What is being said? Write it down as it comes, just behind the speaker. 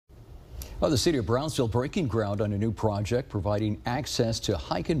Well, the city of Brownsville breaking ground on a new project providing access to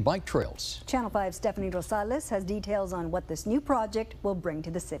hike and bike trails. Channel 5's Stephanie Rosales has details on what this new project will bring to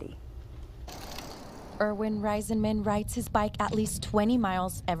the city. Erwin Reisenman rides his bike at least 20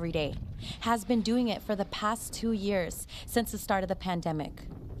 miles every day. Has been doing it for the past 2 years since the start of the pandemic.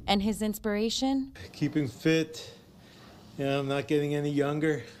 And his inspiration? Keeping fit. I'm not getting any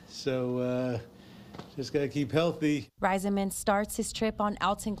younger, so just gotta keep healthy. Reisenman starts his trip on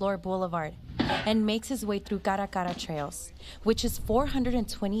Alton Glory Boulevard and makes his way through Cara Cara Trails, which is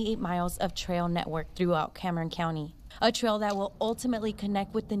 428 miles of trail network throughout Cameron County. A trail that will ultimately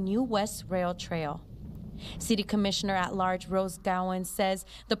connect with the new West Rail Trail. City Commissioner at Large Rose Gowan says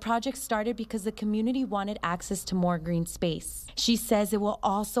the project started because the community wanted access to more green space. She says it will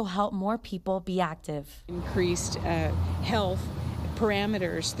also help more people be active. Increased health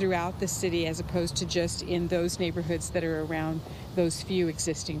parameters throughout the city as opposed to just in those neighborhoods that are around those few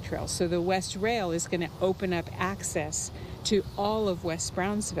existing trails. So the West Rail is going to open up access to all of West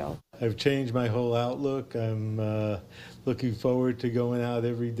Brownsville. I've changed my whole outlook. I'm looking forward to going out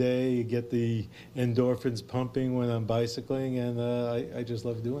every day, get the endorphins pumping when I'm bicycling, and I just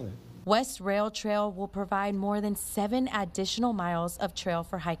love doing it. West Rail Trail will provide more than 7 additional miles of trail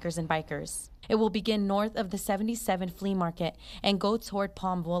for hikers and bikers. It will begin north of the 77 Flea Market and go toward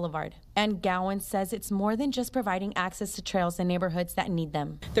Palm Boulevard. And Gowan says it's more than just providing access to trails in neighborhoods that need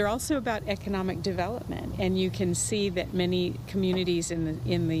them. They're also about economic development, and you can see that many communities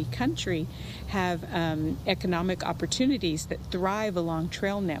in the country have economic opportunities that thrive along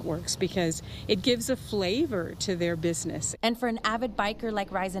trail networks because it gives a flavor to their business. And for an avid biker like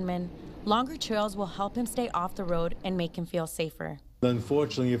Reisenman, longer trails will help him stay off the road and make him feel safer.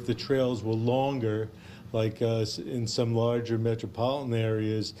 Unfortunately, if the trails were longer, like in some larger metropolitan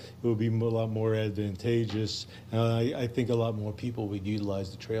areas, it would be a lot more advantageous. I think a lot more people would utilize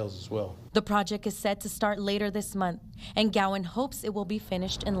the trails as well. The project is set to start later this month, and Gowan hopes it will be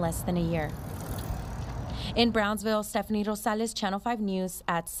finished in less than a year. In Brownsville, Stephanie Rosales, Channel 5 News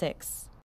at 6.